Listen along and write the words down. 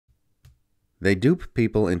They dupe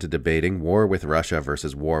people into debating war with Russia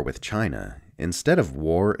versus war with China, instead of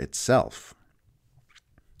war itself.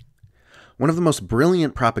 One of the most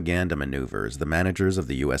brilliant propaganda maneuvers the managers of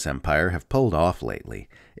the U.S. empire have pulled off lately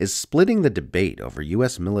is splitting the debate over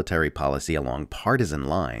U.S. military policy along partisan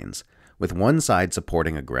lines, with one side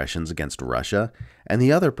supporting aggressions against Russia and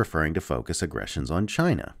the other preferring to focus aggressions on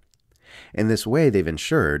China. In this way, they've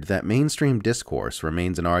ensured that mainstream discourse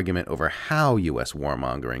remains an argument over how U.S.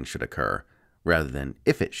 warmongering should occur, rather than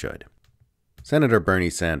if it should. Senator Bernie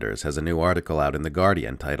Sanders has a new article out in The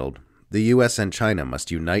Guardian titled, "The U.S. and China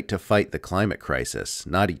must unite to fight the climate crisis,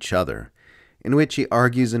 not each other," in which he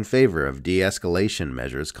argues in favor of de-escalation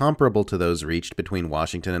measures comparable to those reached between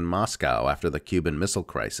Washington and Moscow after the Cuban Missile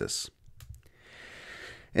Crisis.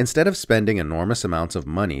 Instead of spending enormous amounts of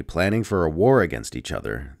money planning for a war against each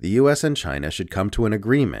other, the U.S. and China should come to an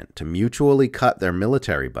agreement to mutually cut their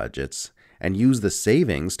military budgets and use the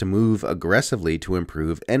savings to move aggressively to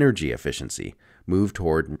improve energy efficiency, move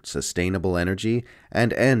toward sustainable energy,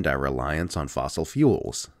 and end our reliance on fossil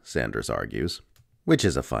fuels, Sanders argues. Which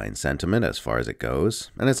is a fine sentiment as far as it goes,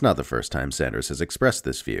 and it's not the first time Sanders has expressed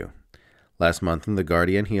this view. Last month in The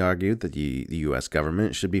Guardian, he argued that the U.S.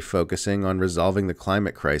 government should be focusing on resolving the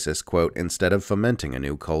climate crisis, quote, instead of fomenting a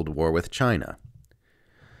new Cold War with China.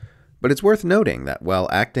 But it's worth noting that while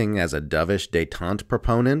acting as a dovish détente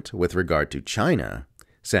proponent with regard to China,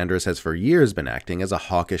 Sanders has for years been acting as a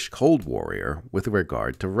hawkish cold warrior with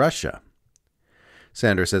regard to Russia.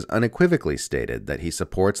 Sanders has unequivocally stated that he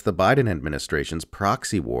supports the Biden administration's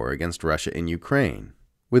proxy war against Russia in Ukraine.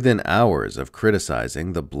 Within hours of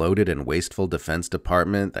criticizing the bloated and wasteful Defense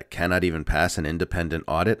Department that cannot even pass an independent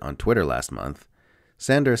audit on Twitter last month,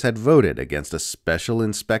 Sanders had voted against a special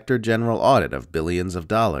inspector general audit of billions of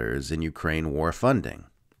dollars in Ukraine war funding.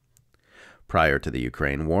 Prior to the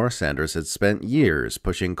Ukraine war, Sanders had spent years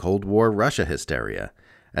pushing Cold War Russia hysteria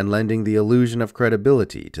and lending the illusion of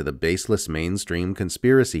credibility to the baseless mainstream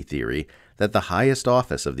conspiracy theory that the highest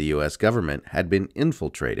office of the U.S. government had been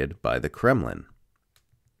infiltrated by the Kremlin.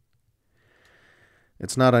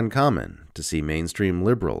 It's not uncommon to see mainstream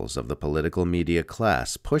liberals of the political media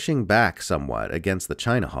class pushing back somewhat against the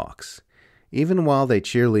China hawks, even while they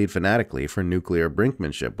cheerlead fanatically for nuclear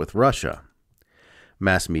brinkmanship with Russia.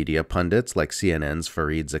 Mass media pundits like CNN's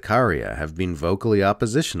Fareed Zakaria have been vocally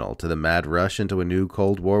oppositional to the mad rush into a new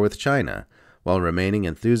Cold War with China, while remaining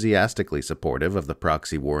enthusiastically supportive of the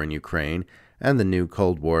proxy war in Ukraine and the new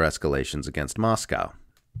Cold War escalations against Moscow.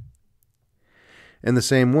 In the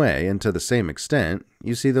same way, and to the same extent,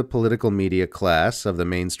 you see the political media class of the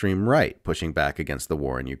mainstream right pushing back against the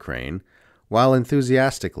war in Ukraine, while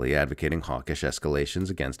enthusiastically advocating hawkish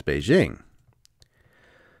escalations against Beijing.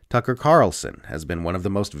 Tucker Carlson has been one of the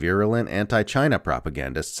most virulent anti-China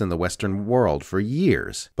propagandists in the Western world for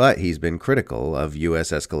years, but he's been critical of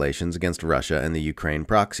U.S. escalations against Russia and the Ukraine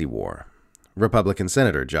proxy war. Republican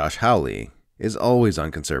Senator Josh Hawley is always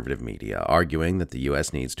on conservative media, arguing that the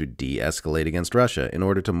U.S. needs to de-escalate against Russia in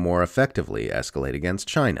order to more effectively escalate against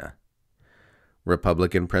China.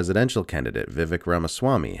 Republican presidential candidate Vivek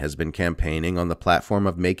Ramaswamy has been campaigning on the platform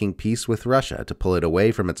of making peace with Russia to pull it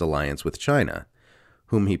away from its alliance with China,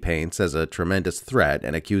 whom he paints as a tremendous threat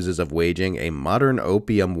and accuses of waging a modern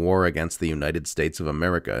opium war against the United States of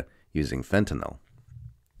America using fentanyl.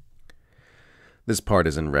 This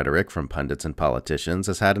partisan rhetoric from pundits and politicians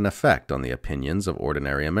has had an effect on the opinions of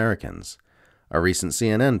ordinary Americans. A recent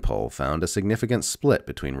CNN poll found a significant split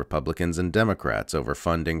between Republicans and Democrats over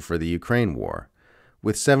funding for the Ukraine war,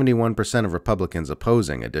 with 71% of Republicans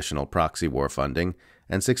opposing additional proxy war funding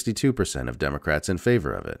and 62% of Democrats in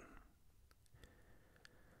favor of it.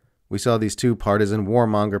 We saw these two partisan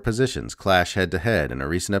warmonger positions clash head-to-head in a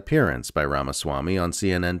recent appearance by Ramaswamy on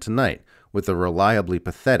CNN Tonight with the reliably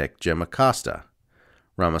pathetic Jim Acosta.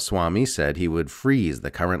 Ramaswamy said he would freeze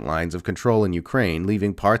the current lines of control in Ukraine,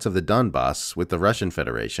 leaving parts of the Donbass with the Russian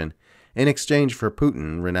Federation, in exchange for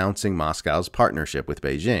Putin renouncing Moscow's partnership with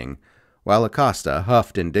Beijing, while Acosta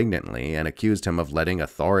huffed indignantly and accused him of letting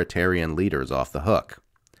authoritarian leaders off the hook.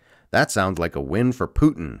 "That sounds like a win for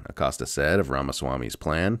Putin," Acosta said of Ramaswamy's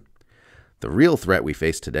plan. "The real threat we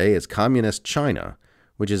face today is communist China,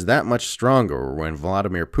 which is that much stronger when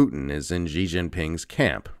Vladimir Putin is in Xi Jinping's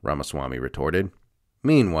camp," Ramaswamy retorted.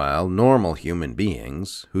 Meanwhile, normal human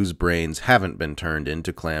beings, whose brains haven't been turned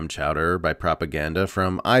into clam chowder by propaganda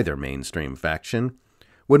from either mainstream faction,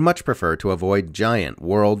 would much prefer to avoid giant,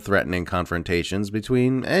 world-threatening confrontations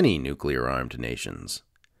between any nuclear-armed nations.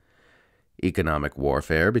 Economic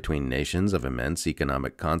warfare between nations of immense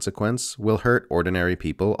economic consequence will hurt ordinary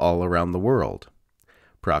people all around the world.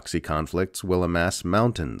 Proxy conflicts will amass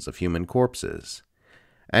mountains of human corpses.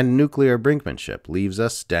 And nuclear brinkmanship leaves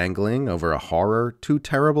us dangling over a horror too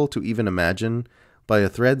terrible to even imagine by a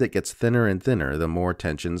thread that gets thinner and thinner the more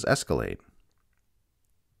tensions escalate.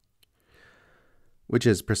 Which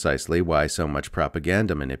is precisely why so much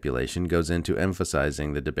propaganda manipulation goes into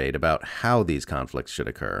emphasizing the debate about how these conflicts should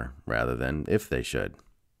occur, rather than if they should.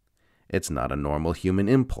 It's not a normal human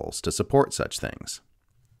impulse to support such things.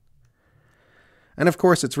 And of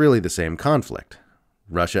course, it's really the same conflict.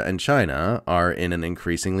 Russia and China are in an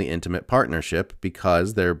increasingly intimate partnership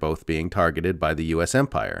because they're both being targeted by the U.S.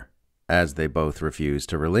 empire, as they both refuse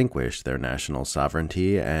to relinquish their national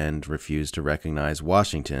sovereignty and refuse to recognize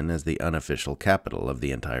Washington as the unofficial capital of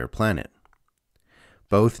the entire planet.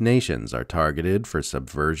 Both nations are targeted for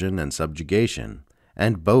subversion and subjugation,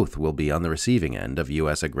 and both will be on the receiving end of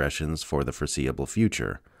U.S. aggressions for the foreseeable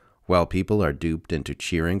future, while people are duped into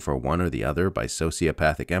cheering for one or the other by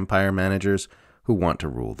sociopathic empire managers who want to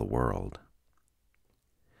rule the world.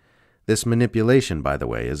 This manipulation, by the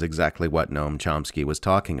way, is exactly what Noam Chomsky was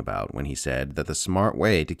talking about when he said that the smart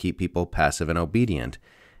way to keep people passive and obedient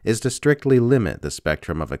is to strictly limit the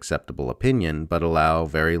spectrum of acceptable opinion, but allow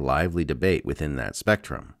very lively debate within that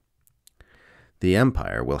spectrum. The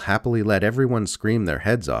empire will happily let everyone scream their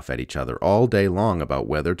heads off at each other all day long about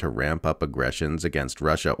whether to ramp up aggressions against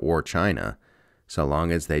Russia or China, so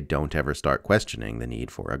long as they don't ever start questioning the need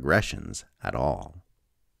for aggressions at all.